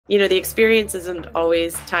the experience isn't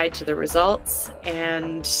always tied to the results,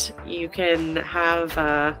 and you can have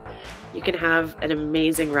an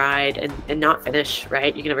amazing ride and not finish,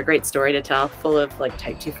 right? You can have a great story to tell, full of like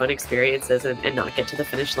type 2 fun experiences and not get to the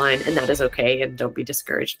finish line, and that is okay, and don't be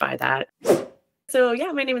discouraged by that. So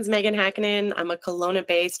yeah, my name is Meaghan Hackinen. I'm a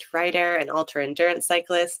Kelowna-based writer and ultra-endurance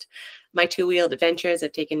cyclist. My two-wheeled adventures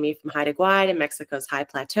have taken me from Haida Gwaii to Mexico's high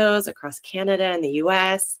plateaus, across Canada and the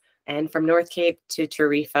US, and from North Cape to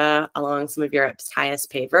Tarifa along some of Europe's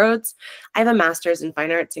highest paved roads. I have a master's in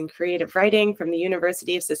fine arts and creative writing from the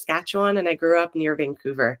University of Saskatchewan, and I grew up near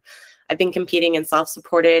Vancouver. I've been competing in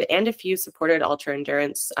self-supported and a few supported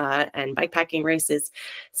ultra-endurance and bikepacking races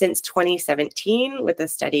since 2017 with a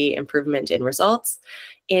steady improvement in results.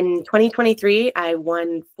 In 2023, I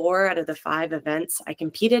won 4 out of the 5 events I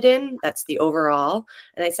competed in. That's the overall.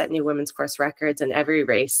 And I set new women's course records in every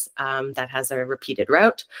race that has a repeated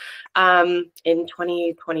route. In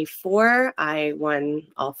 2024, I won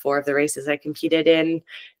all 4 of the races I competed in,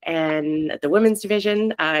 and the women's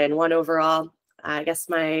division and 1 overall. I guess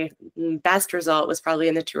my best result was probably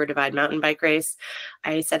in the Tour Divide mountain bike race.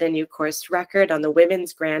 I set a new course record on the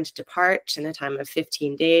women's Grand Depart in a time of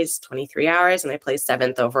 15 days, 23 hours, and I placed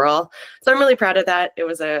 7th overall. So I'm really proud of that. It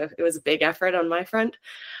was a big effort on my front.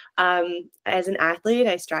 As an athlete,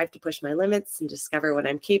 I strive to push my limits and discover what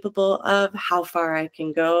I'm capable of, how far I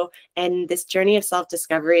can go. And this journey of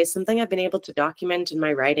self-discovery is something I've been able to document in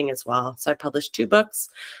my writing as well. So I published 2 books.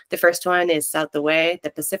 The first one is South the Way,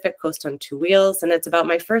 The Pacific Coast on 2 Wheels. And it's about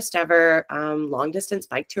my first ever long distance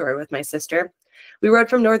bike tour with my sister. We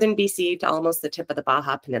rode from northern BC to almost the tip of the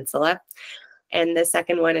Baja Peninsula. And the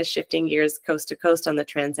second one is Shifting Gears Coast to Coast on the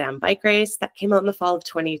Trans Am bike race. That came out in the fall of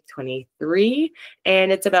 2023. And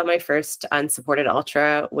it's about my first unsupported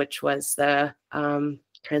ultra, which was the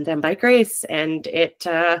Trans Am bike race. And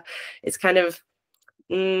it's kind of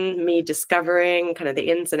me discovering kind of the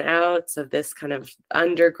ins and outs of this kind of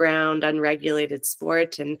underground, unregulated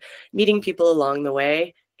sport, and meeting people along the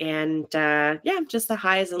way. And yeah, just the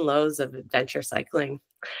highs and lows of adventure cycling.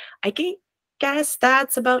 I guess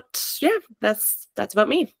that's about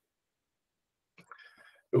me.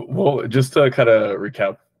 Well, just to kind of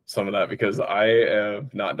recap some of that, because I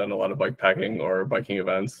have not done a lot of bike packing or biking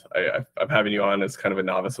events. I'm having you on as kind of a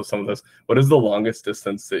novice with some of this. What is the longest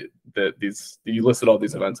distance that you listed all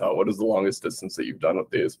these events out? What is the longest distance that you've done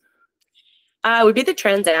with these? Would be the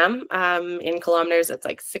Trans Am in kilometers. It's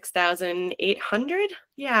like 6,800.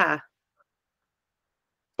 Yeah.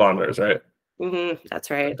 Kilometers, right?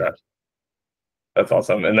 That's right. Okay. That's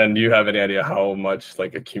awesome. And then do you have any idea how much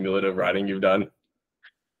like accumulative riding you've done?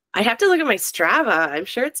 I have to look at my Strava. I'm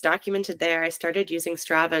sure it's documented there. I started using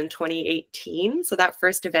Strava in 2018, so that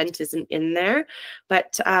first event isn't in there.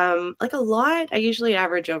 But like a lot, I usually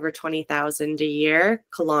average over 20,000 a year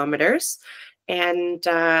kilometers, and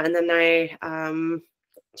then I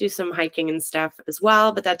do some hiking and stuff as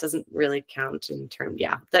well. But that doesn't really count in terms.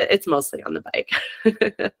 Yeah, it's mostly on the bike.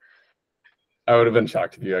 I would have been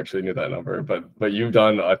shocked if you actually knew that number, but you've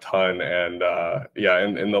done a ton, and yeah,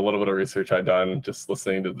 in the little bit of research I've done, just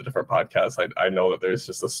listening to the different podcasts, I know that there's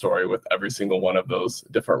just a story with every single one of those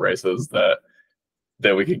different races that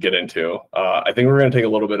we could get into. I think we're going to take a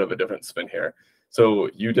little bit of a different spin here. So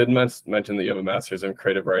you did mention that you have a master's in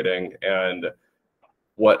creative writing, and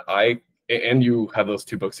you have those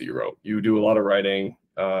 2 books that you wrote. You do a lot of writing.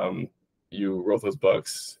 You wrote those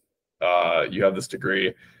books. You have this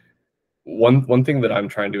degree. One thing that I'm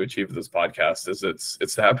trying to achieve with this podcast is it's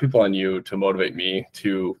to have people on you to motivate me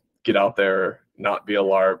to get out there, not be a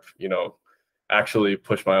LARP, actually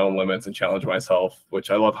push my own limits and challenge myself,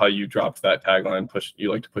 which I love how you dropped that tagline,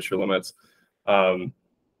 you like to push your limits. But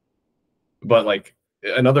like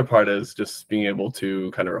another part is just being able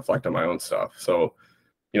to kind of reflect on my own stuff. So,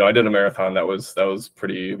 I did a marathon that was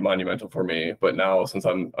pretty monumental for me, but now since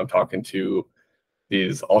I'm talking to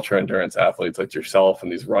these ultra endurance athletes like yourself and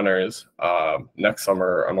these runners, next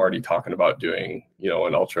summer I'm already talking about doing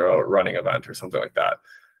an ultra running event or something like that,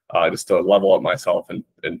 just to level up myself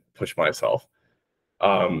and push myself.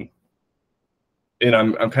 And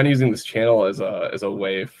I'm kind of using this channel as a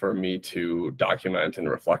way for me to document and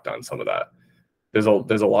reflect on some of that. There's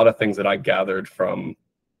a lot of things that I gathered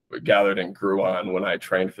and grew on when I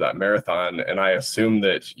trained for that marathon, and I assume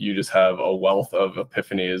that you just have a wealth of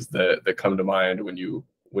epiphanies that come to mind when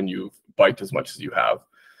you've biked as much as you have.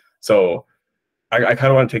 So I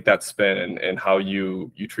kind of want to take that spin and how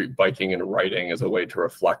you treat biking and writing as a way to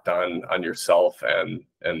reflect on yourself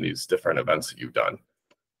and these different events that you've done.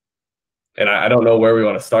 And I don't know where we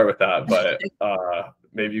want to start with that, but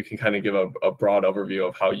maybe you can kind of give a broad overview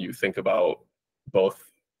of how you think about both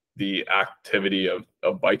the activity of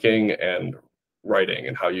biking and writing,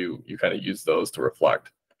 and how you kind of use those to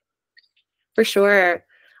reflect? For sure.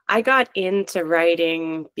 I got into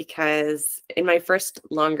writing because in my first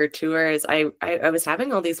longer tours, I was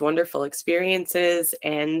having all these wonderful experiences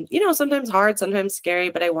and, sometimes hard, sometimes scary,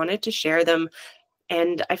 but I wanted to share them.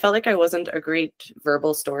 And I felt like I wasn't a great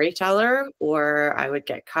verbal storyteller, or I would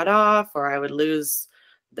get cut off, or I would lose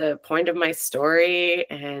the point of my story.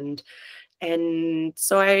 And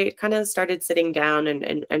so I kind of started sitting down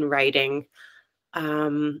and writing.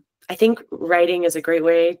 I think writing is a great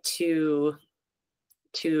way to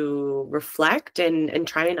reflect and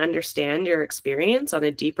try and understand your experience on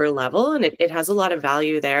a deeper level. And it has a lot of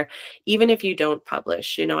value there, even if you don't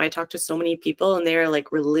publish. I talk to so many people and they're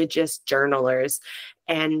like religious journalers.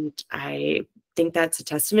 And I think that's a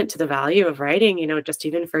testament to the value of writing, just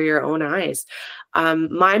even for your own eyes.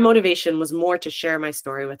 My motivation was more to share my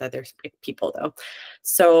story with other people, though.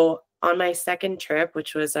 So on my second trip,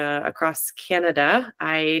 which was across Canada,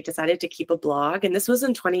 I decided to keep a blog. And this was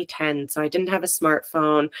in 2010, so I didn't have a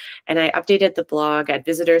smartphone. And I updated the blog at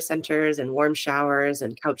visitor centers and warm showers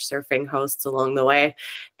and couch surfing hosts along the way.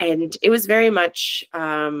 And it was very much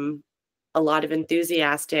a lot of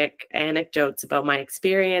enthusiastic anecdotes about my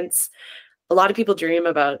experience. A lot of people dream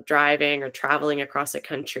about driving or traveling across a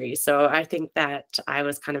country. So I think that I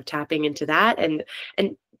was kind of tapping into that and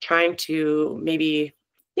trying to maybe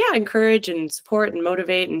encourage and support and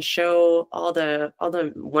motivate and show all the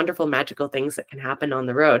wonderful magical things that can happen on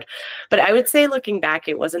the road. But I would say, looking back,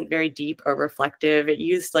 it wasn't very deep or reflective. It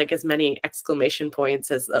used like as many exclamation points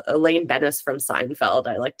as Elaine Bennis from Seinfeld,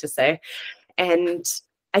 I like to say. And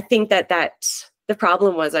I think that the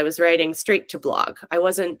problem was I was writing straight to blog. I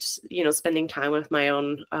wasn't, spending time with my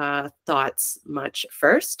own thoughts much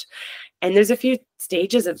first. And there's a few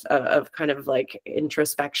stages of kind of like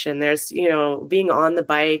introspection. There's, being on the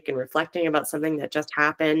bike and reflecting about something that just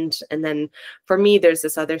happened. And then for me, there's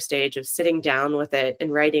this other stage of sitting down with it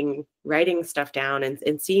and writing stuff down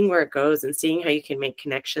and seeing where it goes and seeing how you can make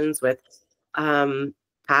connections with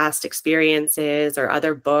past experiences or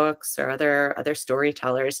other books or other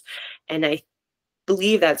storytellers. And I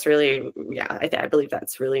believe that's really, I believe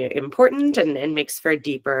that's really important and makes for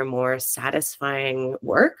deeper, more satisfying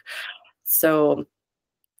work. So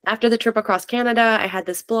after the trip across Canada, I had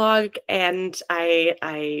this blog, and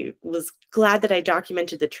I was glad that I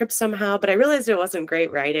documented the trip somehow, but I realized it wasn't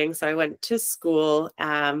great writing. So I went to school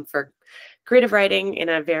for creative writing in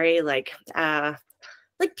a very like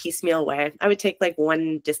piecemeal way. I would take like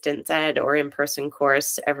one distance ed or in-person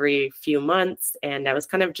course every few months. And I was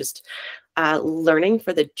kind of just learning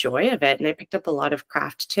for the joy of it. And I picked up a lot of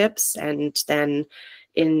craft tips. And then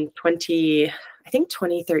in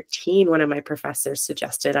 2013, one of my professors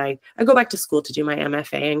suggested I go back to school to do my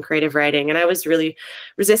MFA in creative writing. And I was really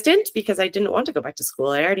resistant because I didn't want to go back to school.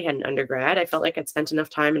 I already had an undergrad. I felt like I'd spent enough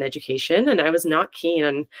time in education, and I was not keen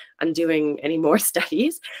on doing any more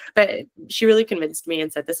studies. But she really convinced me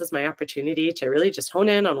and said, this is my opportunity to really just hone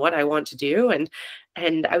in on what I want to do. And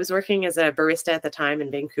I was working as a barista at the time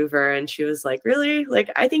in Vancouver, and she was like, really?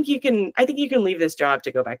 Like, I think you can leave this job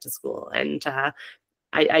to go back to school. And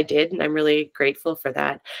I did, and I'm really grateful for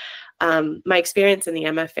that. My experience in the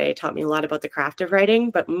MFA taught me a lot about the craft of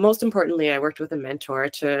writing, but most importantly, I worked with a mentor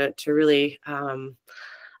to really,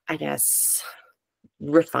 I guess,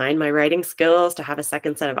 refine my writing skills, to have a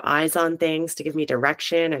second set of eyes on things, to give me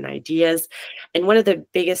direction and ideas. And one of the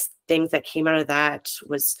biggest things that came out of that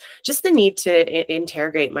was just the need to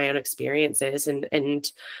interrogate my own experiences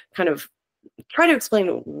and kind of try to explain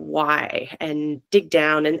why and dig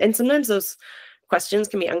down. And sometimes those questions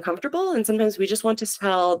can be uncomfortable, and sometimes we just want to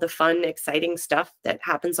tell the fun, exciting stuff that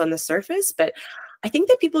happens on the surface. But I think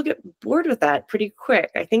that people get bored with that pretty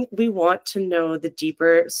quick. I think we want to know the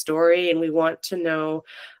deeper story, and we want to know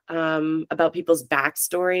about people's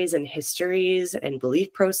backstories and histories and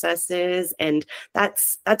belief processes. And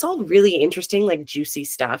that's all really interesting, like juicy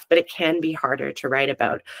stuff, but it can be harder to write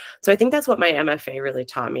about. So I think that's what my MFA really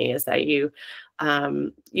taught me, is that you've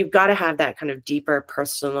got to have that kind of deeper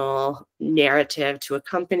personal narrative to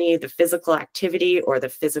accompany the physical activity or the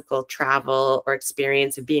physical travel or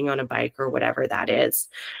experience of being on a bike or whatever that is.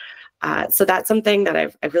 So that's something that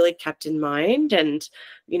I've really kept in mind. And,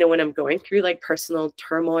 when I'm going through like personal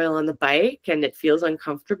turmoil on the bike and it feels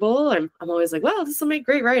uncomfortable, I'm always like, well, this will make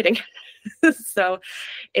great writing. So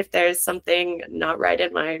if there's something not right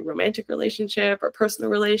in my romantic relationship or personal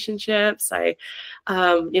relationships,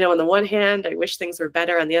 on the one hand, I wish things were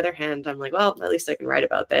better. On the other hand, I'm like, well, at least I can write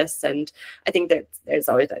about this. And I think that there's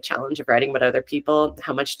always that challenge of writing about other people.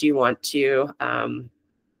 How much do you want to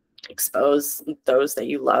expose those that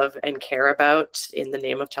you love and care about in the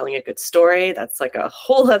name of telling a good story. That's like a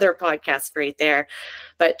whole other podcast right there.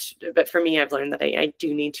 But for me, I've learned that I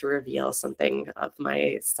do need to reveal something of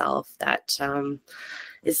myself that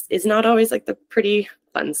is not always like the pretty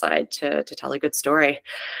fun side to tell a good story.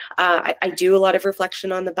 I do a lot of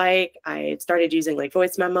reflection on the bike. I started using like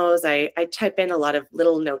voice memos. I type in a lot of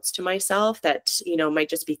little notes to myself that, you know, might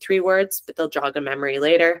just be 3 words, but they'll jog a memory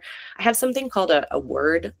later. I have something called a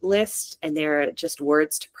word list, and they're just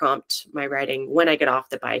words to prompt my writing when I get off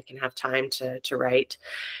the bike and have time to write.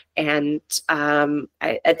 And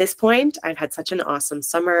at this point, I've had such an awesome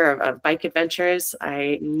summer of bike adventures.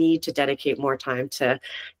 I need to dedicate more time to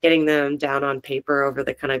getting them down on paper over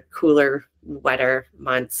the kind of cooler, wetter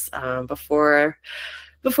months before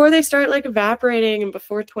they start like evaporating and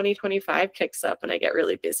before 2025 kicks up and I get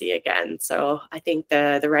really busy again. So I think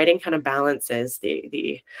the writing kind of balances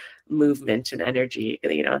the movement and energy,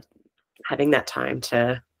 you know, having that time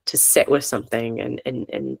to sit with something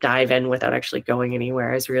and dive in without actually going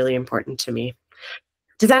anywhere is really important to me.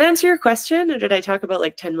 Does that answer your question, or did I talk about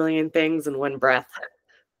like 10 million things in one breath?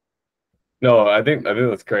 No, I think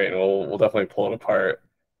that's great, and we'll definitely pull it apart.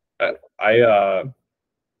 I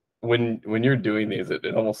when you're doing these, it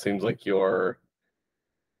almost seems like you're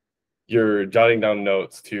jotting down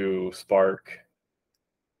notes to spark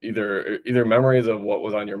either memories of what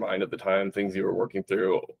was on your mind at the time, things you were working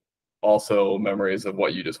through, also memories of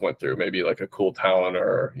what you just went through, maybe like a cool town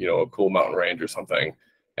or, you know, a cool mountain range or something.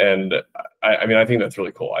 And I mean, I think that's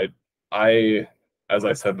really cool. I, as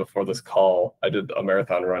I said before this call, I did a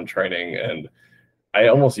marathon run training, and I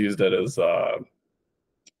almost used it as I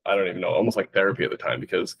don't even know, almost like therapy at the time,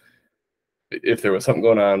 because if there was something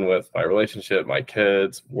going on with my relationship, my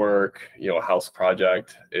kids, work, you know, house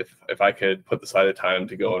project, if I could put aside a time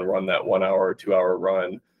to go and run that 1 hour, 2 hour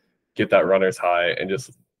run, get that runner's high, and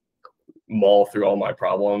just mull through all my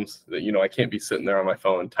problems, that, you know, I can't be sitting there on my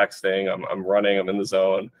phone texting. I'm running, I'm in the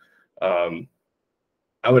zone.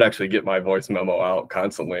 I would actually get my voice memo out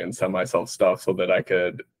constantly and send myself stuff so that I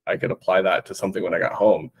could apply that to something when I got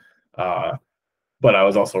home. But I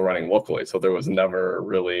was also running locally, so there was never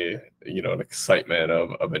really, you know, an excitement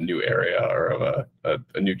of a new area or of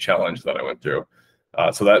a new challenge that I went through.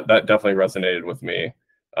 So that definitely resonated with me.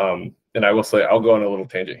 And I will say, I'll go on a little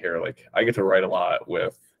tangent here. Like, I get to write a lot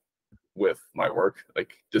with my work,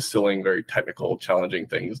 like distilling very technical, challenging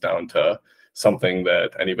things down to something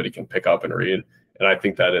that anybody can pick up and read. And I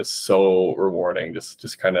think that is so rewarding,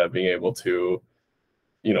 just kind of being able to,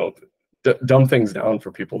 you know, dumb things down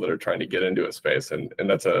for people that are trying to get into a space, and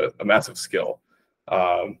that's a massive skill.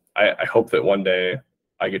 I hope that one day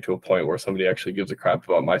I get to a point where somebody actually gives a crap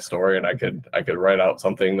about my story, and I could write out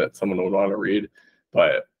something that someone would want to read.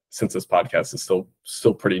 But since this podcast is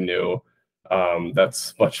still pretty new,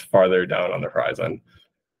 that's much farther down on the horizon.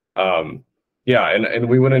 Yeah, and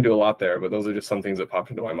we wouldn't do a lot there, but those are just some things that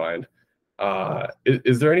popped into my mind.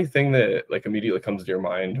 Is there anything that like immediately comes to your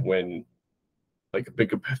mind when, like,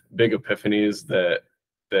 big epiphanies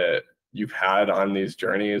that you've had on these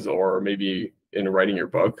journeys, or maybe in writing your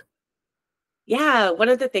book? Yeah, one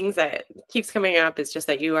of the things that keeps coming up is just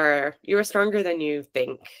that you are stronger than you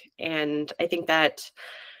think. And I think that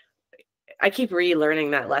I keep relearning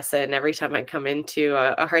that lesson every time I come into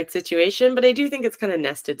a hard situation, but I do think it's kind of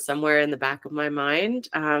nested somewhere in the back of my mind.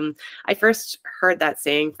 I first heard that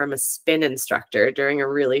saying from a spin instructor during a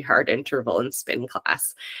really hard interval in spin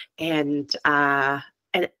class, and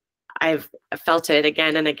I've felt it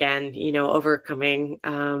again and again, you know, overcoming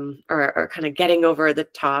or kind of getting over the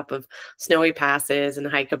top of snowy passes and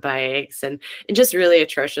hike bikes and just really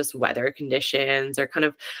atrocious weather conditions, or kind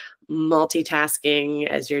of multitasking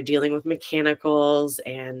as you're dealing with mechanicals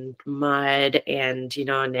and mud and, you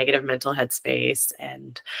know, a negative mental headspace.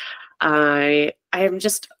 And I am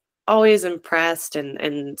just always impressed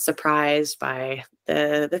and surprised by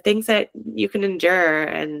the things that you can endure,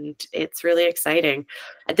 and it's really exciting.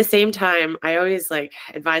 At the same time, I always like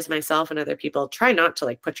advise myself and other people, try not to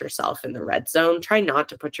like put yourself in the red zone, try not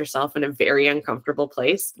to put yourself in a very uncomfortable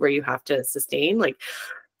place where you have to sustain, like,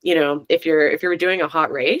 you know, if you're doing a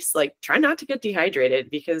hot race, like, try not to get dehydrated,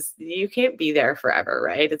 because you can't be there forever,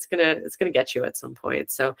 right? It's gonna get you at some point.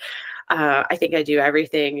 So I think I do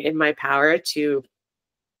everything in my power to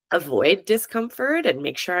avoid discomfort and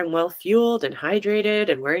make sure I'm well fueled and hydrated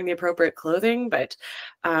and wearing the appropriate clothing. But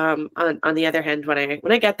on the other hand, when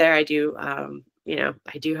I get there, I do you know,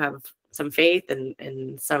 I do have some faith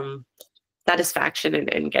and some satisfaction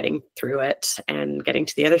in getting through it and getting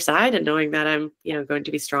to the other side and knowing that I'm, going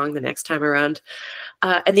to be strong the next time around.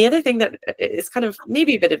 And the other thing that is kind of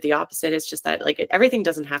maybe a bit of the opposite is just that like everything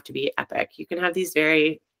doesn't have to be epic. You can have these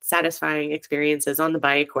very satisfying experiences on the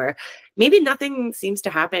bike where maybe nothing seems to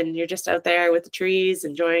happen. You're just out there with the trees,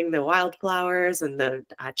 enjoying the wildflowers and the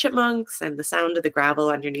chipmunks and the sound of the gravel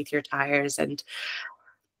underneath your tires. And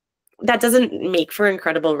that doesn't make for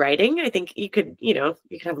incredible writing. I think you could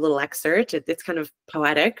have a little excerpt. It's kind of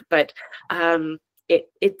poetic, but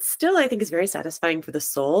it still, I think, is very satisfying for the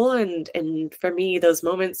soul. And for me, those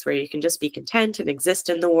moments where you can just be content and exist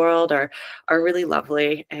in the world are really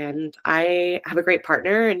lovely. And I have a great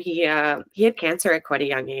partner, and he had cancer at quite a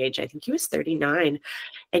young age. I think he was 39.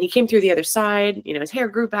 And he came through the other side, his hair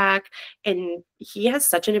grew back, and he has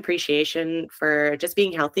such an appreciation for just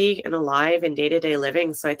being healthy and alive in day-to-day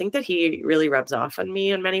living. So I think that he really rubs off on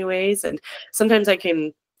me in many ways. And sometimes I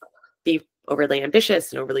can be overly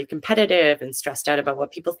ambitious and overly competitive and stressed out about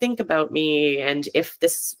what people think about me. And if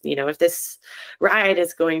this ride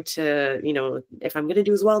is going to, if I'm going to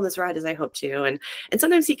do as well in this ride as I hope to. And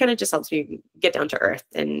sometimes he kind of just helps me get down to earth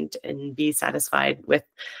and be satisfied with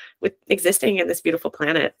existing in this beautiful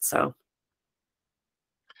planet. So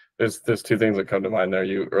there's two things that come to mind there.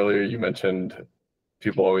 Earlier you mentioned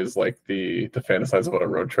people always like to fantasize about a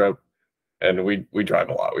road trip, and we drive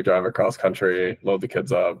a lot. We drive across country, load the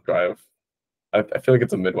kids up, drive. I feel like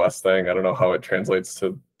it's a Midwest thing. I don't know how it translates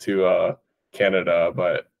to Canada,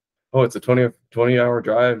 but it's a 20-hour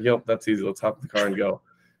drive. Yep, that's easy. Let's hop in the car and go.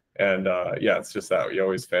 And it's just that you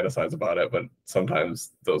always fantasize about it, but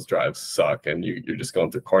sometimes those drives suck, and you're just going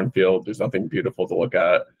through cornfield. There's nothing beautiful to look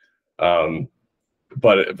at,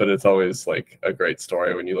 but it's always like a great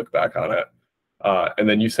story when you look back on it. And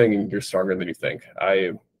then you saying you're stronger than you think.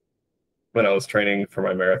 When I was training for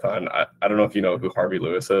my marathon, I don't know if you know who Harvey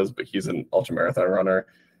Lewis is, but he's an ultra marathon runner,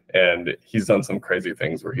 and he's done some crazy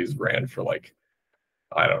things where he's ran for like,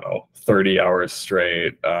 I don't know, 30 hours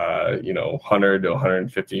straight, 100 to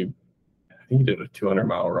 150. I think he did a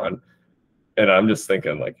 200-mile run. And I'm just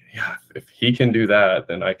thinking like, yeah, if he can do that,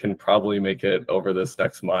 then I can probably make it over this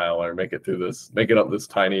next mile or make it up this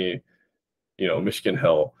tiny, Michigan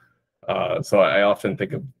hill. So I often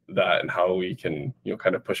think of that and how we can,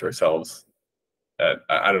 kind of push ourselves at,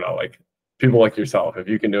 I don't know, like people like yourself. If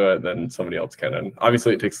you can do it, then somebody else can. And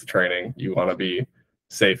obviously it takes the training. You want to be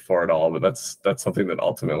safe for it all, but that's something that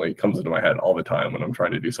ultimately comes into my head all the time when I'm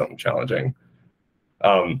trying to do something challenging.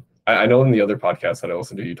 I know in the other podcast that I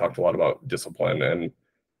listened to, you talked a lot about discipline, and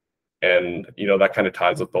that kind of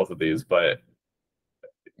ties with both of these. But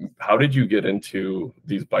how did you get into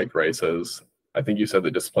these bike races? I think you said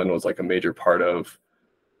that discipline was like a major part of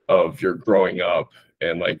your growing up,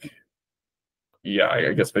 and like, yeah,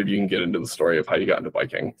 I guess maybe you can get into the story of how you got into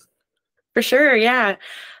biking. For sure, yeah.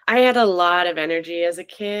 I had a lot of energy as a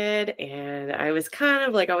kid, and I was kind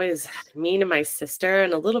of like always mean to my sister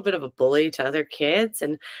and a little bit of a bully to other kids.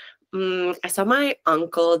 And I saw my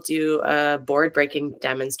uncle do a board breaking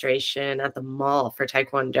demonstration at the mall for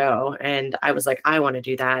Taekwondo, and I was like, I want to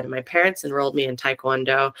do that. And my parents enrolled me in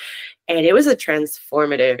Taekwondo. And it was a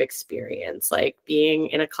transformative experience, like being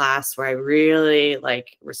in a class where I really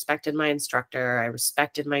like respected my instructor, I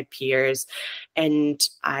respected my peers, and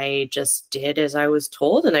I just did as I was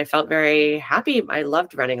told. And I felt very happy. I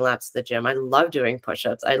loved running laps at the gym. I loved doing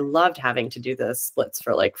push-ups. I loved having to do the splits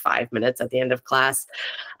for like 5 minutes at the end of class.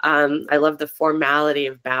 I love the formality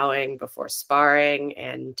of bowing before sparring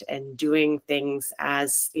and doing things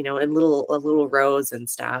as, in little rows and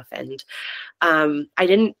stuff. And I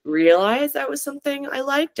didn't realize that was something I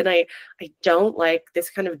liked. And I don't like this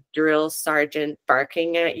kind of drill sergeant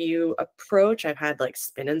barking at you approach. I've had like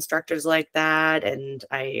spin instructors like that. And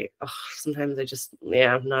sometimes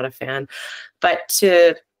I'm not a fan. But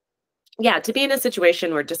to be in a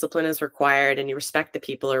situation where discipline is required and you respect the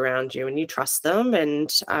people around you and you trust them.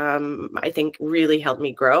 And I think really helped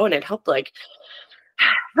me grow, and it helped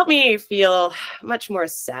me feel much more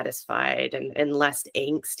satisfied and less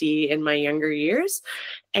angsty in my younger years.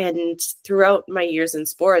 And throughout my years in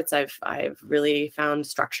sports, I've really found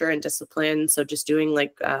structure and discipline. So just doing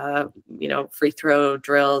like free throw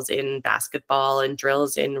drills in basketball and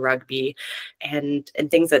drills in rugby, and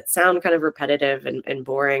things that sound kind of repetitive and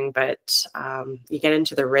boring, but you get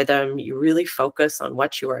into the rhythm. You really focus on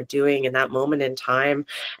what you are doing in that moment in time,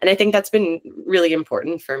 and I think that's been really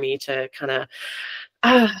important for me to kind of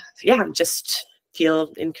just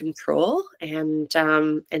feel in control and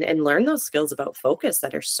learn those skills about focus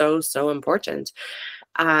that are so important.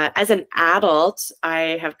 As an adult,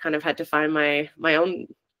 I have kind of had to find my own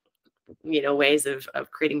ways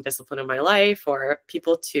of creating discipline in my life, or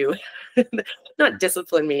people to not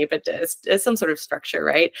discipline me, but as some sort of structure,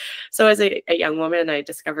 right? So as a young woman, I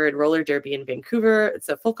discovered roller derby in Vancouver. It's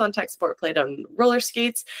a full contact sport played on roller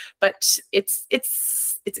skates, but it's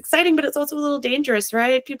exciting, but it's also a little dangerous,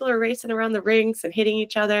 right? People are racing around the rinks and hitting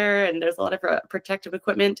each other, and there's a lot of protective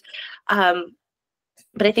equipment.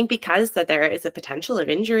 But I think because that there is a potential of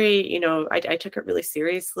injury, I took it really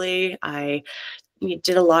seriously. I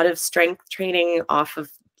did a lot of strength training off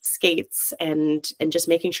of skates and just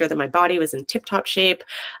making sure that my body was in tip-top shape,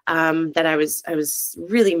 that I was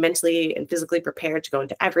really mentally and physically prepared to go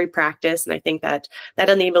into every practice. And I think that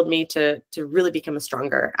enabled me to really become a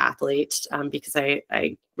stronger athlete, because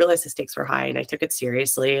I realized the stakes were high and I took it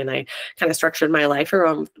seriously, and I kind of structured my life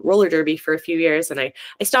around roller derby for a few years. And I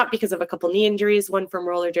stopped because of a couple knee injuries, one from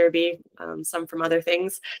roller derby, some from other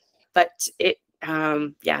things. But it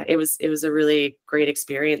was a really great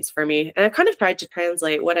experience for me. And I kind of tried to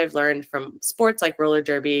translate what I've learned from sports like roller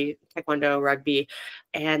derby, taekwondo, rugby,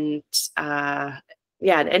 and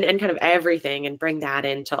and kind of everything, and bring that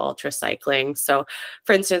into ultra cycling. So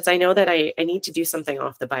for instance, I know that I need to do something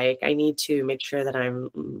off the bike. I need to make sure that I'm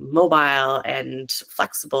mobile and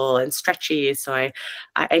flexible and stretchy. So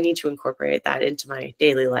I need to incorporate that into my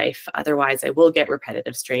daily life. Otherwise, I will get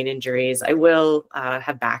repetitive strain injuries. I will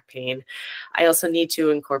have back pain. I also need to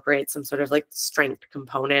incorporate some sort of like strength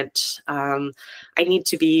component. I need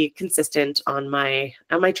to be consistent on my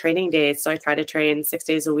training days. So I try to train 6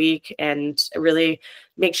 days a week and really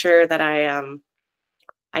make sure that I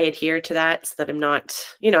adhere to that, so that I'm not,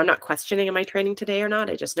 I'm not questioning, am I training today or not?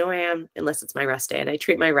 I just know I am, unless it's my rest day. And I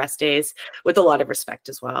treat my rest days with a lot of respect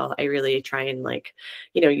as well. I really try and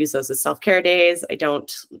use those as self-care days. I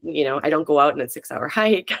don't go out on a 6-hour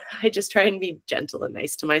hike. I just try and be gentle and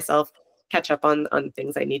nice to myself, catch up on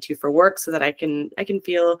things I need to for work, so that I can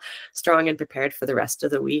feel strong and prepared for the rest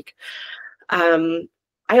of the week.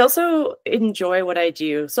 I also enjoy what I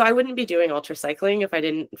do. So I wouldn't be doing ultra cycling if I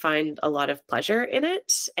didn't find a lot of pleasure in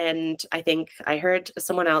it. And I think I heard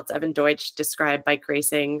someone else, Evan Deutsch, describe bike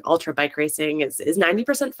racing, ultra bike racing is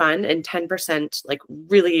 90% fun and 10% like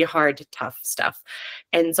really hard, tough stuff.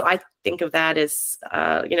 And so I think of that as,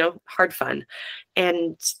 hard fun.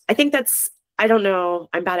 And I think I don't know,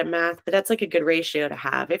 I'm bad at math, but that's like a good ratio to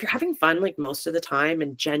have. If you're having fun like most of the time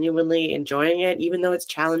and genuinely enjoying it, even though it's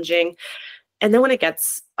challenging, and then when it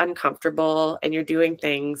gets uncomfortable and you're doing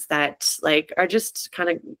things that like are just kind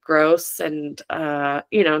of gross and,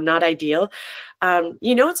 not ideal,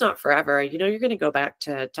 it's not forever. You're going to go back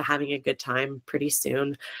to having a good time pretty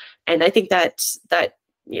soon. And I think that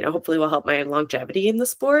hopefully will help my longevity in the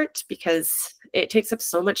sport, because it takes up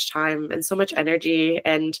so much time and so much energy.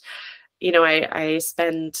 And I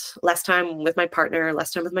spend less time with my partner,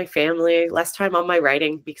 less time with my family, less time on my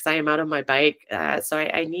writing, because I am out on my bike. So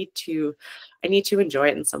I need to enjoy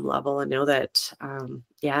it in some level, and know that,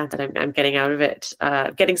 that I'm getting out of it,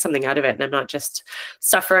 getting something out of it. And I'm not just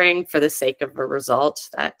suffering for the sake of a result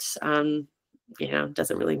that,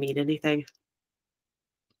 doesn't really mean anything.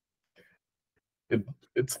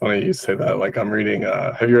 It's funny you say that. Like, I'm reading,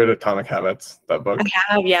 have you read Atomic Habits, that book?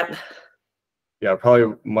 I have, yeah. Yeah,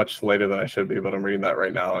 probably much later than I should be, but I'm reading that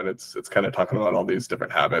right now, and it's kind of talking about all these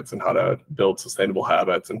different habits and how to build sustainable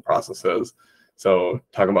habits and processes. So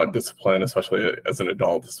talking about discipline, especially as an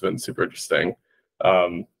adult, has been super interesting.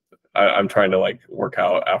 I'm trying to work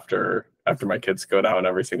out after my kids go down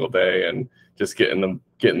every single day, and just get in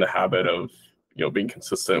the habit of being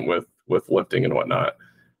consistent with lifting and whatnot.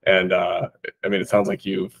 And it sounds like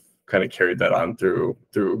you've kind of carried that on through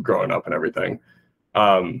growing up and everything.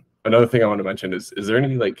 Another thing I want to mention is there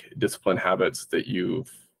any discipline habits that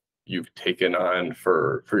you've taken on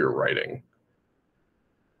for your writing?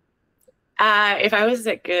 If I was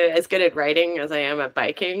as good at writing as I am at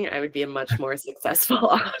biking, I would be a much more successful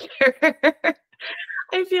author.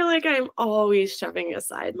 I feel like I'm always shoving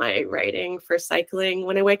aside my writing for cycling.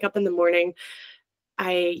 When I wake up in the morning,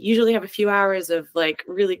 I usually have a few hours of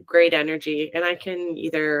really great energy, and I can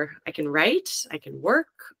write, I can work,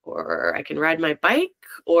 or I can ride my bike,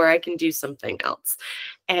 or I can do something else.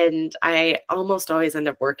 And I almost always end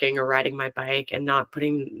up working or riding my bike and not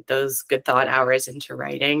putting those good thought hours into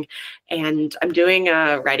writing. And I'm doing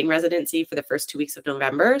a writing residency for the first 2 weeks of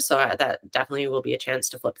November. So that definitely will be a chance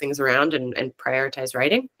to flip things around and prioritize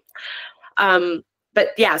writing. But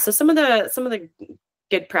yeah, so some of the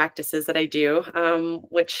good practices that I do,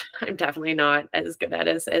 which I'm definitely not as good at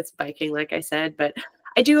as biking, like I said, but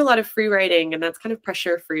I do a lot of free writing, and that's kind of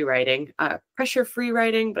pressure-free writing. Pressure-free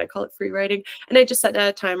writing, but I call it free writing. And I just set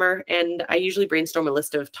a timer, and I usually brainstorm a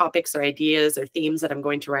list of topics or ideas or themes that I'm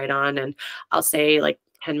going to write on. And I'll say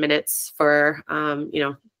 10 minutes for,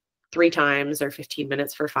 3 times, or 15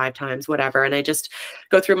 minutes for 5 times, whatever. And I just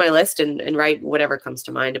go through my list and write whatever comes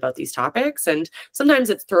to mind about these topics. And sometimes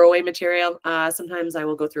it's throwaway material. Sometimes I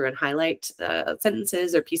will go through and highlight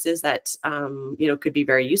sentences or pieces that, could be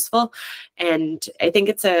very useful. And I think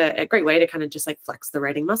it's a great way to kind of just like flex the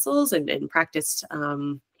writing muscles and practice,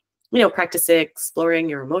 practice exploring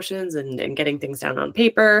your emotions and getting things down on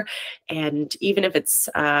paper. And even if it's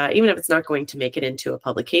not going to make it into a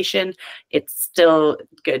publication, it's still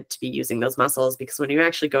good to be using those muscles, because when you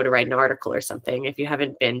actually go to write an article or something, if you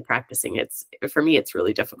haven't been practicing, for me, it's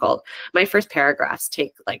really difficult. My first paragraphs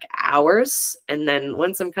take like hours. And then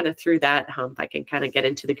once I'm kind of through that hump, I can kind of get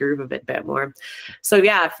into the groove of it a bit more. So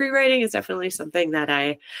yeah, free writing is definitely something that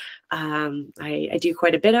I do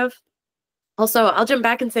quite a bit of. Also, I'll jump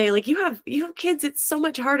back and say, like, you have kids. It's so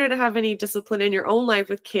much harder to have any discipline in your own life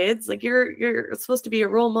with kids. Like, you're supposed to be a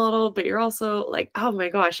role model, but you're also like, oh my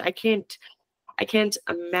gosh, I can't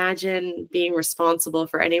imagine being responsible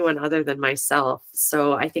for anyone other than myself.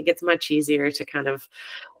 So I think it's much easier to kind of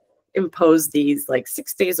impose these like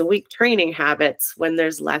 6 days a week training habits when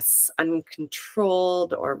there's less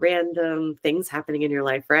uncontrolled or random things happening in your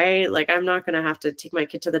life, right? Like, I'm not going to have to take my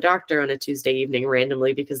kid to the doctor on a Tuesday evening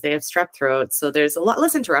randomly because they have strep throat. So there's a lot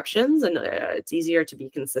less interruptions, and it's easier to be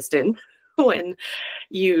consistent when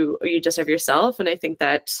you just have yourself. And I think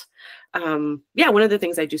that, one of the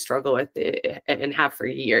things I do struggle with and have for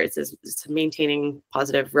years is maintaining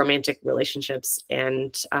positive romantic relationships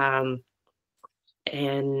and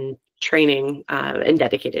training and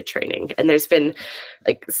dedicated training. And there's been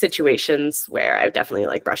like situations where I've definitely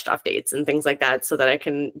like brushed off dates and things like that so that I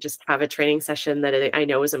can just have a training session that I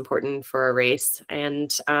know is important for a race.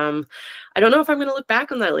 And I don't know if I'm going to look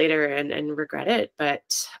back on that later and regret it,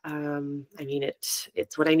 but I mean,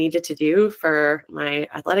 it's what I needed to do for my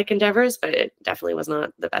athletic endeavors, but it definitely was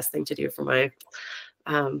not the best thing to do for my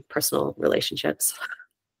personal relationships.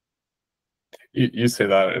 You say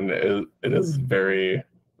that, and it is very,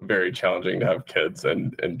 very challenging to have kids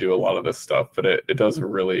and do a lot of this stuff, but it does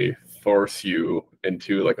really force you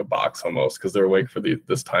into like a box almost, because they're awake for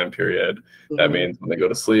this time period. Mm-hmm. That means when they go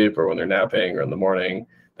to sleep or when they're napping or in the morning,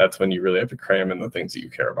 that's when you really have to cram in the things that you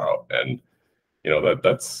care about. And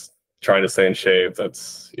that's trying to stay in shape.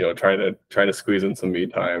 That's trying to squeeze in some me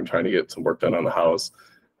time, trying to get some work done on the house.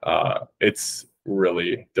 It's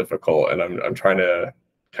really difficult, and I'm trying to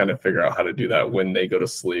kind of figure out how to do that when they go to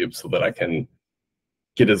sleep so that I can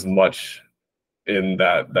get as much in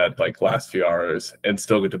that like last few hours and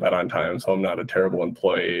still get to bed on time. So I'm not a terrible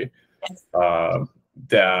employee,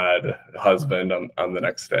 dad, husband on the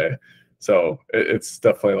next day. So it's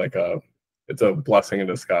definitely like it's a blessing in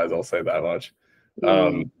disguise. I'll say that much.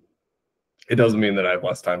 It doesn't mean that I have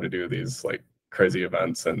less time to do these like crazy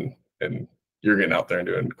events, and you're getting out there and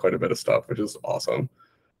doing quite a bit of stuff, which is awesome.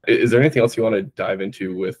 Is there anything else you want to dive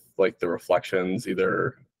into with like the reflections,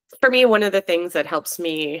 either? For me, one of the things that helps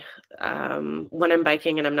me when I'm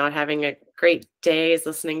biking and I'm not having a great day is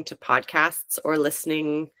listening to podcasts or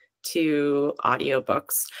listening to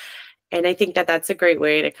audiobooks. And I think that that's a great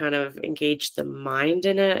way to kind of engage the mind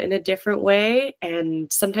in a different way.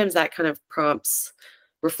 And sometimes that kind of prompts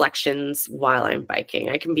reflections while I'm biking.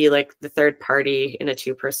 I can be like the third party in a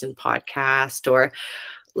 2-person podcast, or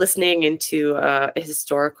listening into a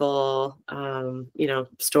historical,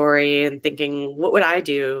 story and thinking, what would I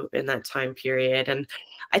do in that time period? And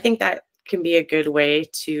I think that can be a good way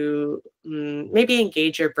to maybe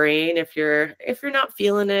engage your brain if you're not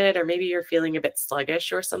feeling it, or maybe you're feeling a bit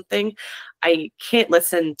sluggish or something. I can't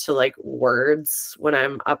listen to like words when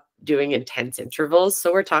I'm up doing intense intervals.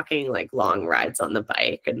 So we're talking like long rides on the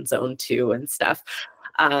bike and zone 2 and stuff.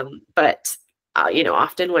 But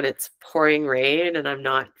often when it's pouring rain and I'm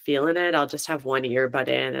not feeling it, I'll just have one earbud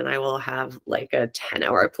in and I will have like a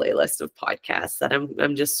 10-hour playlist of podcasts that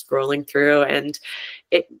I'm just scrolling through, and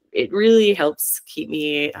it really helps keep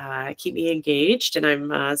me engaged. And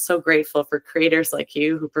I'm so grateful for creators like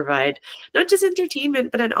you who provide not just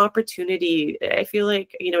entertainment, but an opportunity. I feel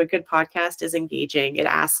like, a good podcast is engaging. It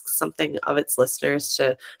asks something of its listeners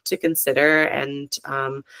to consider. And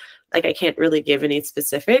like, I can't really give any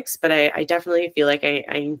specifics, but I definitely feel like I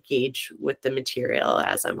engage with the material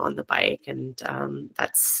as I'm on the bike, and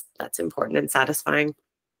that's important and satisfying.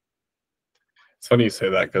 It's funny you say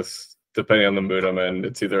that, because depending on the mood I'm in,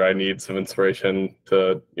 it's either I need some inspiration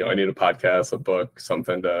to, I need a podcast, a book,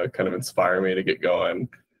 something to kind of inspire me to get going,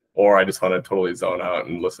 or I just want to totally zone out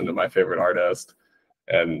and listen to my favorite artist.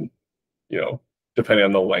 And, depending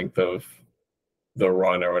on the length of the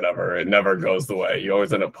run or whatever, it never goes the way. You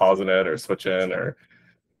always end up pausing it or switching, or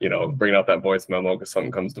bringing out that voice memo because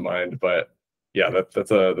something comes to mind. But Yeah,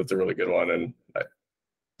 that's a really good one, and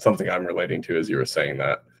something I'm relating to as you were saying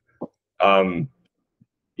that.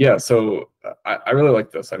 Yeah, so I really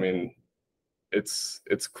like this. I mean, it's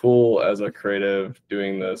cool as a creative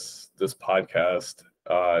doing this podcast.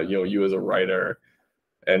 You as a writer,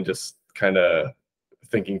 and just kind of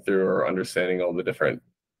thinking through or understanding all the different,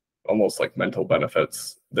 almost like mental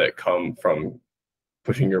benefits that come from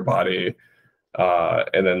pushing your body,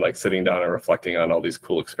 and then like sitting down and reflecting on all these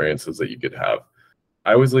cool experiences that you could have.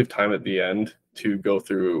 I always leave time at the end to go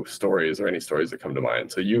through stories or any stories that come to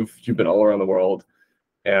mind. So you've been all around the world,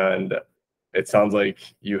 and it sounds like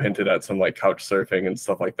you hinted at some like couch surfing and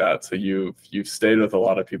stuff like that. So you've stayed with a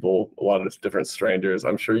lot of people, a lot of different strangers.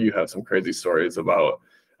 I'm sure you have some crazy stories about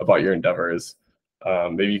your endeavors.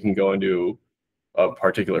 Maybe you can go into a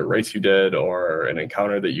particular race you did, or an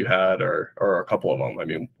encounter that you had, or a couple of them. I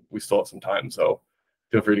mean, we still have some time, so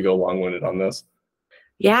feel free to go long-winded on this.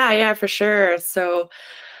 Yeah, yeah, for sure. So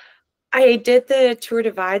I did the Tour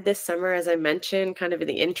Divide this summer, as I mentioned, kind of in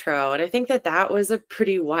the intro, and I think that that was a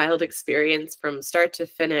pretty wild experience from start to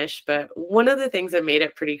finish. But one of the things that made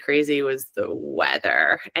it pretty crazy was the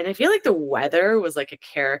weather, and I feel like the weather was like a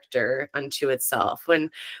character unto itself.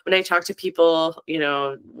 When I talk to people,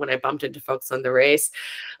 when I bumped into folks on the race,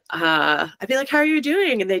 I'd be like, "How are you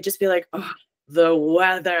doing?" And they'd just be like, "Oh, the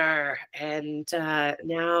weather." And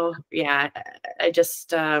now, yeah, I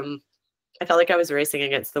just I felt like I was racing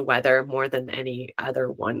against the weather more than any other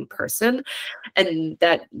one person. And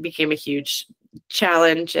that became a huge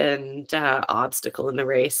challenge and obstacle in the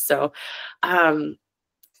race. So um,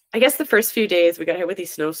 I guess the first few days we got hit with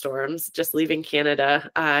these snowstorms, just leaving Canada,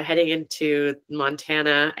 heading into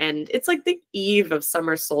Montana. And it's like the eve of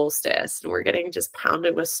summer solstice. And we're getting just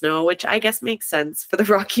pounded with snow, which I guess makes sense for the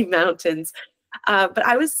Rocky Mountains. But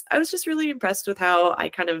I was just really impressed with how I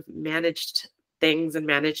kind of managed things and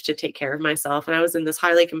managed to take care of myself. And I was in this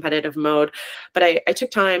highly competitive mode, but I took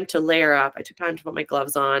time to layer up. I took time to put my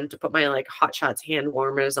gloves on, to put my like Hot Shots hand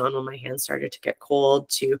warmers on when my hands started to get cold,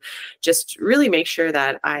 to just really make sure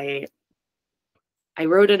that I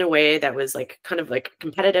rode in a way that was like kind of like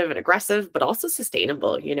competitive and aggressive, but also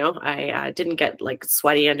sustainable. I didn't get like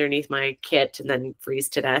sweaty underneath my kit and then freeze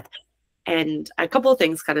to death. And a couple of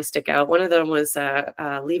things kind of stick out. One of them was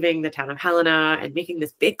leaving the town of Helena and making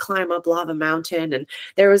this big climb up Lava Mountain. And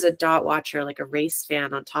there was a dot watcher, like a race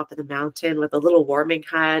fan on top of the mountain with a little warming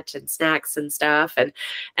hut and snacks and stuff. And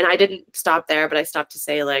I didn't stop there, but I stopped to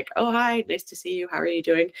say like, "Oh, hi, nice to see you. How are you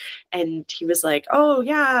doing?" And he was like, "Oh,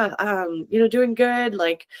 yeah, doing good.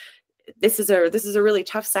 Like, this is a really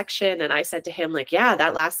tough section." And I said to him like, "Yeah,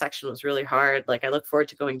 that last section was really hard. Like, I look forward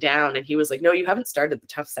to going down." And he was like, "No, you haven't started the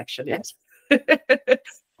tough section yet."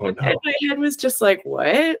 Oh And no. my head was just like,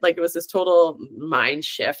 what? Like, it was this total mind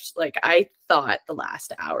shift. Like, I thought the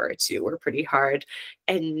last hour or two were pretty hard.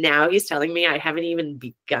 And now he's telling me I haven't even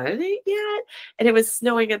begun it yet. And it was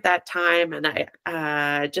snowing at that time. And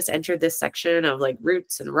I just entered this section of like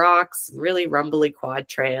roots and rocks and really rumbly quad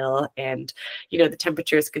trail. And, the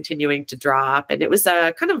temperature is continuing to drop. And it was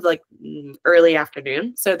kind of like early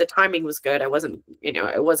afternoon. So the timing was good. I wasn't going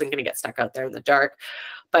to get stuck out there in the dark.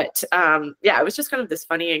 But yeah, it was just kind of this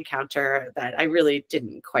funny encounter that I really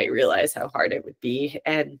didn't quite realize how hard it would be.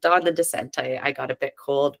 And on the descent, I got a bit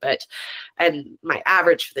cold, and my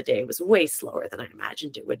average for the day was way slower than I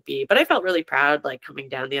imagined it would be. But I felt really proud, like coming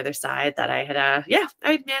down the other side, that I had, I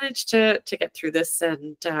had managed to get through this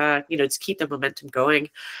and, just keep the momentum going.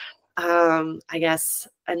 I guess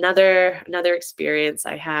another experience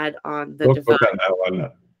I had on the Real divide. quick on that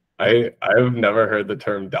one. I've never heard the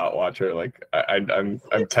term dot watcher. Like I'm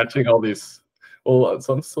catching all these. Well,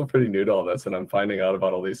 so I'm still pretty new to all this, and I'm finding out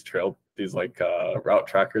about all these like route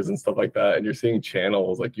trackers and stuff like that. And you're seeing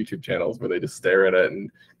channels, like YouTube channels, where they just stare at it and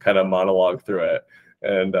kind of monologue through it.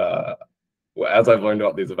 And as I've learned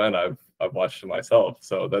about these events, I've watched it myself.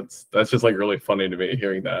 So that's just like really funny to me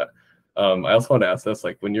hearing that. I also want to ask this,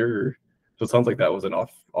 like when you're, so it sounds like that was an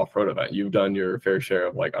off-road event. You've done your fair share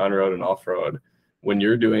of like on-road and off-road. When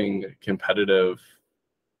you're doing competitive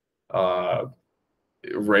uh,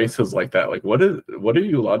 races like that, like what are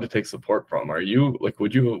you allowed to take support from? Are you like,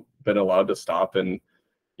 would you have been allowed to stop and,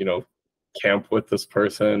 you know, camp with this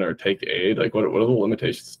person or take aid? Like what are the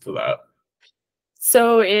limitations to that?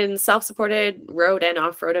 So in self-supported road and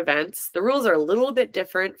off-road events, the rules are a little bit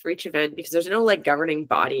different for each event because there's no like governing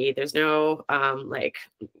body. There's no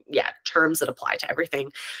terms that apply to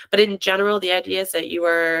everything. But in general, the idea is that you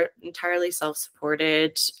are entirely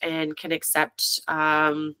self-supported and can accept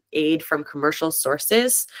aid from commercial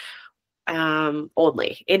sources.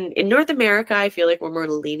 only. In North America, I feel like we're more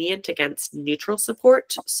lenient against neutral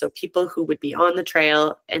support. So people who would be on the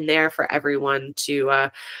trail and there for everyone to,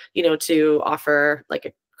 to offer like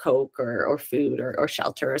a Coke or food or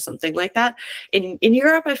shelter or something like that. In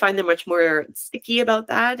Europe, I find them much more sticky about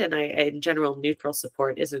that, and in general, neutral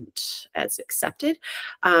support isn't as accepted.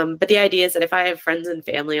 But the idea is that if I have friends and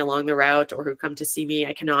family along the route or who come to see me,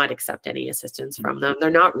 I cannot accept any assistance from them. They're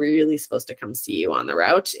not really supposed to come see you on the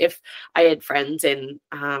route. If I had friends in,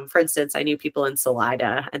 for instance, I knew people in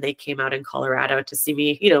Salida, and they came out in Colorado to see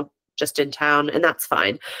me, just in town, and that's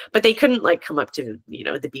fine. But they couldn't like come up to,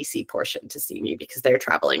 the BC portion to see me because they're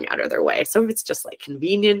traveling out of their way. So if it's just like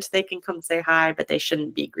convenient, they can come say hi, but they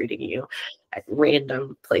shouldn't be greeting you at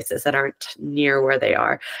random places that aren't near where they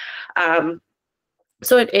are.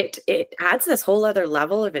 So it adds this whole other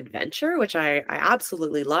level of adventure, which I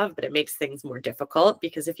absolutely love, but it makes things more difficult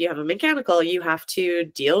because if you have a mechanical, you have to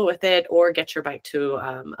deal with it or get your bike to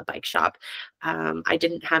a bike shop. I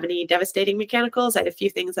didn't have any devastating mechanicals. I had a few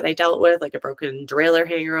things that I dealt with, like a broken derailleur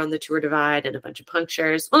hanger on the Tour Divide and a bunch of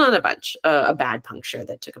punctures. Well, not a bunch, a bad puncture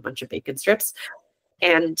that took a bunch of bacon strips.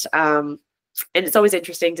 And it's always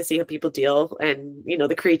interesting to see how people deal and,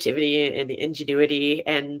 the creativity and the ingenuity,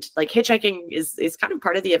 and like hitchhiking is kind of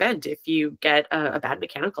part of the event. If you get a bad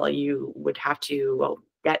mechanical, you would have to,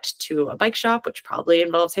 get to a bike shop, which probably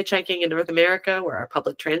involves hitchhiking in North America where our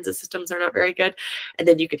public transit systems are not very good. And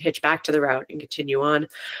then you could hitch back to the route and continue on.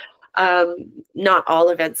 Not all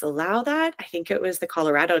events allow that. I think it was the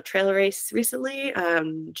Colorado Trail Race recently.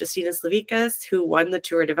 Justina Slavikas, who won the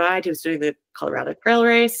Tour Divide, he was doing the Colorado Trail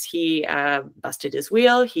Race. He busted his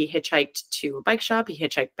wheel. He hitchhiked to a bike shop. He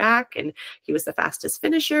hitchhiked back, and he was the fastest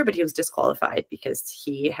finisher, but he was disqualified because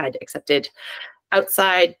he had accepted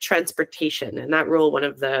outside transportation. And that rule,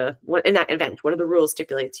 in that event, one of the rules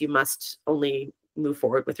stipulates you must only move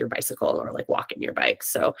forward with your bicycle or like walk in your bike.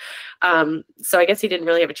 So I guess he didn't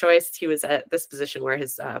really have a choice. He was at this position where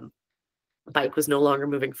his bike was no longer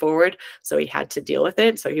moving forward, so he had to deal with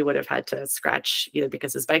it. So he would have had to scratch either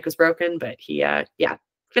because his bike was broken, but he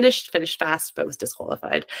finished fast but was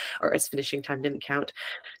disqualified, or his finishing time didn't count.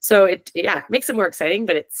 So it makes it more exciting,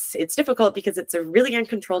 but it's difficult because it's a really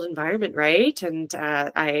uncontrolled environment, right? And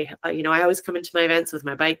I always come into my events with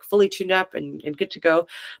my bike fully tuned up and good to go,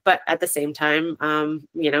 but at the same time,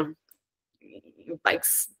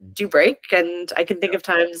 bikes do break. And I can think of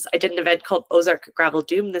times I did an event called Ozark Gravel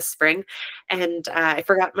Doom this spring, and I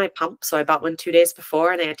forgot my pump. So I bought one 2 days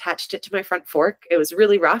before and I attached it to my front fork. It was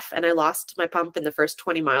really rough, and I lost my pump in the first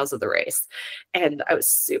 20 miles of the race. And I was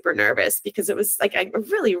super nervous because it was like a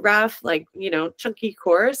really rough, chunky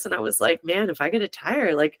course. And I was like, man, if I get a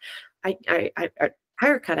tire, like I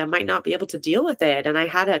tire cut, I might not be able to deal with it. And I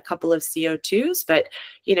had a couple of CO2s, but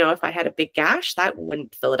if I had a big gash, that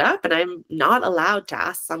wouldn't fill it up. And I'm not allowed to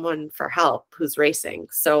ask someone for help who's racing.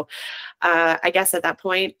 So I guess at that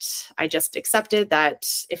point, I just accepted that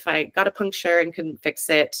if I got a puncture and couldn't fix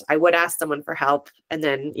it, I would ask someone for help and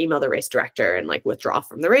then email the race director and withdraw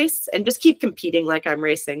from the race and just keep competing like I'm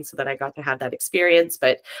racing, so that I got to have that experience.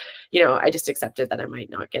 But, I just accepted that I might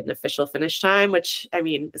not get an official finish time, which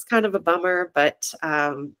is kind of a bummer, but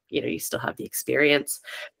you still have the experience.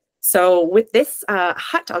 So with this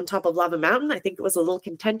hut on top of Lava Mountain, I think it was a little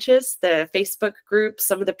contentious. The Facebook group,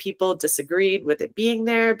 some of the people disagreed with it being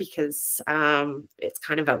there because it's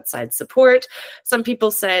kind of outside support. Some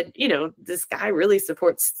people said, this guy really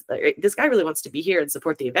wants to be here and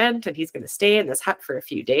support the event, and he's going to stay in this hut for a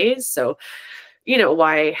few days. So,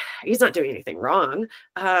 why, he's not doing anything wrong.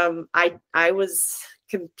 I was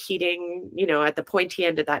competing, at the pointy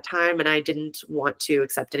end at that time, and I didn't want to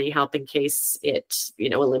accept any help in case it,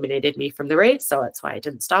 eliminated me from the race. So that's why I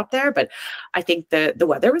didn't stop there. But I think the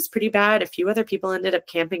weather was pretty bad. A few other people ended up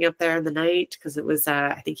camping up there in the night because it was,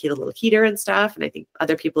 I think he had a little heater and stuff. And I think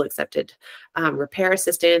other people accepted repair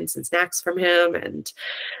assistance and snacks from him. And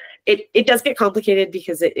it does get complicated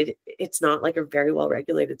because it's not like a very well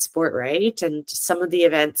regulated sport, right? And some of the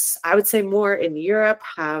events, I would say more in Europe,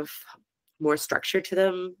 have more structure to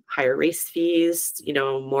them, higher race fees,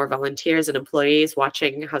 more volunteers and employees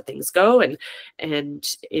watching how things go. And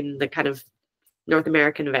in the kind of North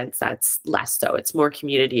American events, that's less so. It's more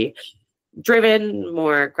community driven,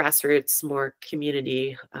 more grassroots, more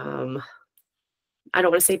community, I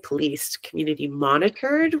don't want to say policed, community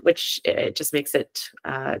monitored, which it just makes it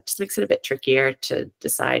a bit trickier to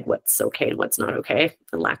decide what's okay and what's not okay,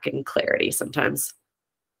 and lacking clarity sometimes.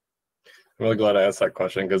 I'm really glad I asked that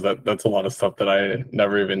question, because that's a lot of stuff that I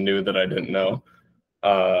never even knew that I didn't know.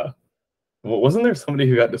 Wasn't there somebody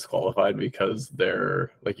who got disqualified because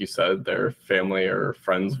their, like you said, their family or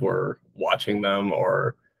friends were watching them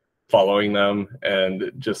or following them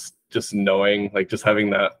and just knowing, like just having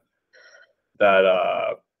that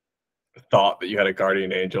thought that you had a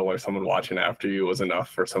guardian angel or someone watching after you was enough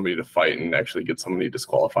for somebody to fight and actually get somebody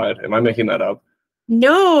disqualified? Am I making that up?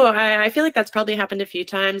 No, I feel like that's probably happened a few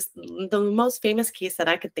times. The most famous case that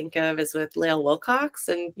I could think of is with Lael Wilcox.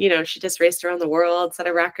 And, she just raced around the world, set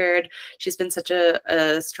a record. She's been such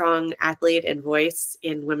a strong athlete and voice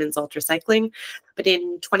in women's ultra cycling. But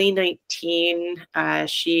in 2019,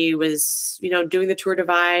 she was, doing the Tour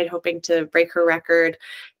Divide, hoping to break her record.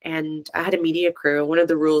 And I had a media crew. One of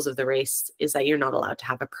the rules of the race is that you're not allowed to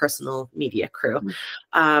have a personal media crew.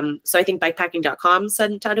 So I think bikepacking.com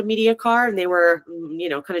sent out a media car, and they were,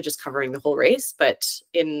 kind of just covering the whole race. But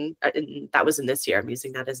that was in this year. I'm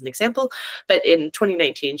using that as an example. But in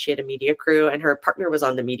 2019, she had a media crew, and her partner was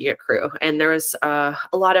on the media crew. And there was a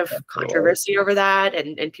lot of controversy over that,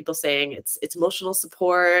 and people saying it's emotional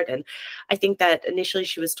support. And I think that initially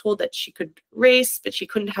she was told that she could race, but she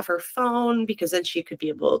couldn't have her phone because then she could be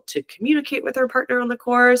able to communicate with her partner on the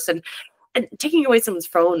course. And taking away someone's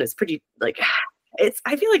phone is pretty, I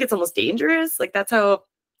feel like it's almost dangerous. Like that's how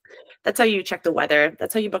you check the weather.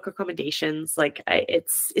 That's how you book accommodations.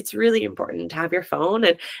 It's really important to have your phone,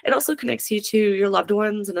 and it also connects you to your loved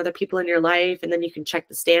ones and other people in your life. And then you can check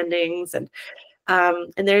the standings. And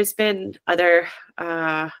there's been other,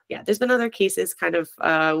 cases kind of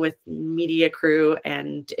with media crew,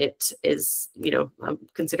 and it is,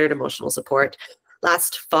 considered emotional support.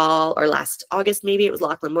 Last fall or last August, maybe, it was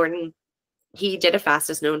Lachlan Morton. He did a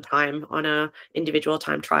fastest known time on a individual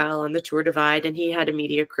time trial on the Tour Divide, and he had a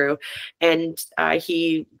media crew, and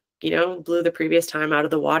he blew the previous time out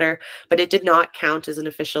of the water, but it did not count as an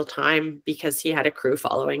official time because he had a crew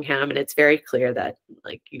following him. And it's very clear that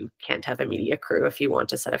you can't have a media crew if you want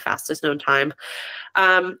to set a fastest known time.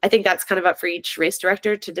 I think that's kind of up for each race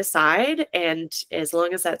director to decide. And as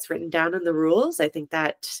long as that's written down in the rules, I think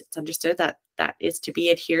that it's understood that that is to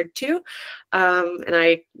be adhered to. And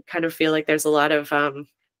I kind of feel like there's a lot of,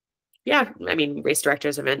 race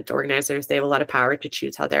directors, event organizers, they have a lot of power to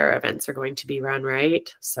choose how their events are going to be run,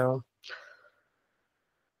 right? So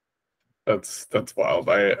that's wild.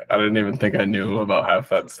 I didn't even think I knew about half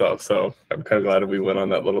that stuff. So I'm kind of glad we went on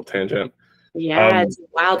that little tangent. Yeah, it's a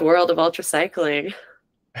wild world of ultra cycling.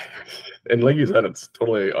 And like you said, it's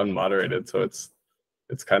totally unmoderated. So it's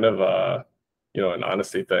kind of an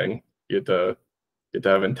honesty thing. You have to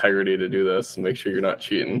have integrity to do this and make sure you're not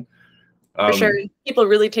cheating. For sure. People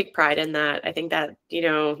really take pride in that. I think that,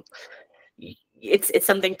 it's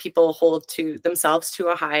something people hold to themselves to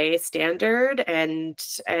a high standard, and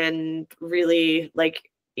really,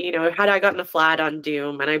 had I gotten a flat on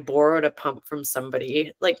Doom and I borrowed a pump from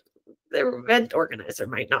somebody, the event organizer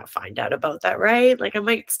might not find out about that, right? I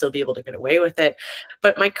might still be able to get away with it,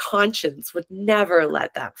 but my conscience would never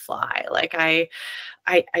let that fly. I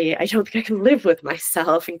don't think I can live with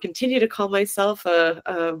myself and continue to call myself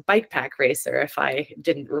a bike pack racer if I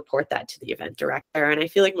didn't report that to the event director. And I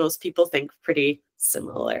feel like most people think pretty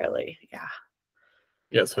similarly. Yeah.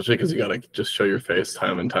 Yeah, especially because you got to just show your face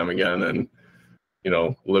time and time again, and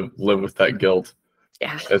live with that guilt.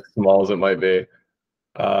 Yeah. As small as it might be.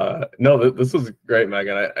 No, this was great,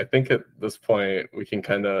 Meaghan. I think at this point we can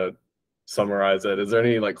kind of summarize it. Is there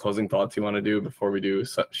any closing thoughts you want to do before we do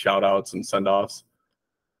shout outs and send offs?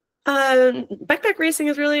 Bikepack racing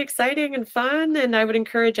is really exciting and fun, and I would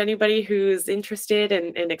encourage anybody who's interested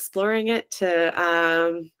in exploring it to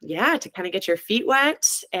kind of get your feet wet.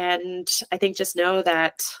 And I think just know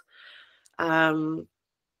that the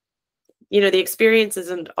experience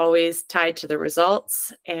isn't always tied to the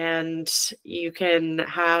results, and you can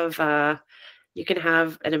have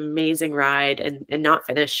an amazing ride and not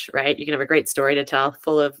finish, right? You can have a great story to tell,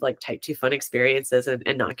 full of type 2 fun experiences,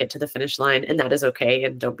 and not get to the finish line. And that is okay.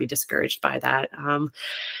 And don't be discouraged by that.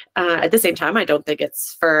 At the same time, I don't think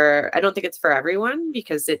it's for everyone,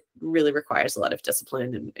 because it really requires a lot of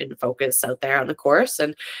discipline and focus out there on the course.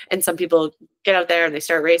 And some people get out there and they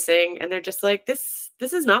start racing and they're just like, this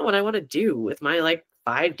is not what I want to do with my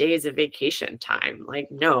 5 days of vacation time.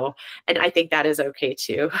 No. And I think that is okay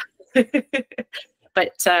too.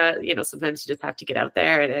 But sometimes you just have to get out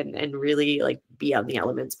there and really be on the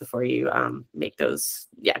elements before you make those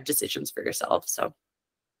decisions for yourself. So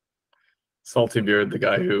Salty Beard, the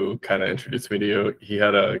guy who kind of introduced me to you, he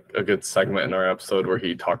had a good segment in our episode where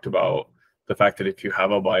he talked about the fact that if you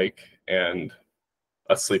have a bike and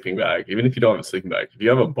a sleeping bag, even if you don't have a sleeping bag, if you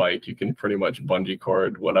have a bike, you can pretty much bungee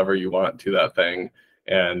cord whatever you want to that thing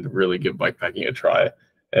and really give bikepacking a try.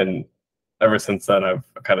 And ever since then, I've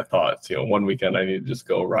kind of thought, one weekend I need to just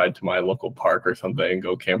go ride to my local park or something,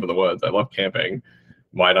 go camp in the woods. I love camping.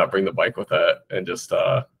 Why not bring the bike with it and just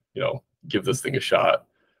give this thing a shot.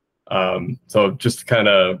 So just to kind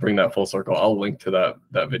of bring that full circle, I'll link to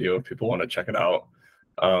that video if people want to check it out.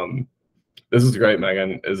 This is great,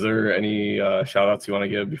 Meaghan. Is there any shout outs you want to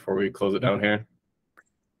give before we close it down here?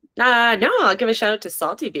 No, I'll give a shout out to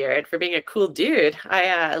Salty Beard for being a cool dude.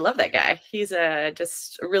 I love that guy. He's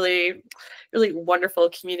just a really, really wonderful,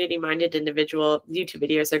 community-minded individual. YouTube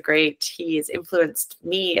videos are great. He's influenced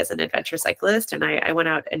me as an adventure cyclist, and I went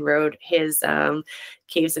out and rode his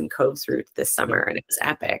Caves and Coves route this summer, and it was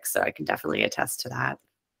epic. So I can definitely attest to that.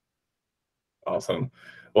 Awesome.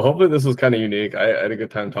 Well, hopefully this was kind of unique. I had a good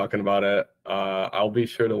time talking about it. I'll be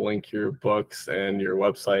sure to link your books and your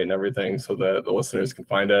website and everything so that the listeners can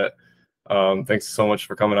find it. Thanks so much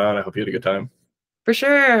for coming on. I hope you had a good time. For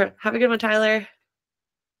sure. Have a good one, Tyler.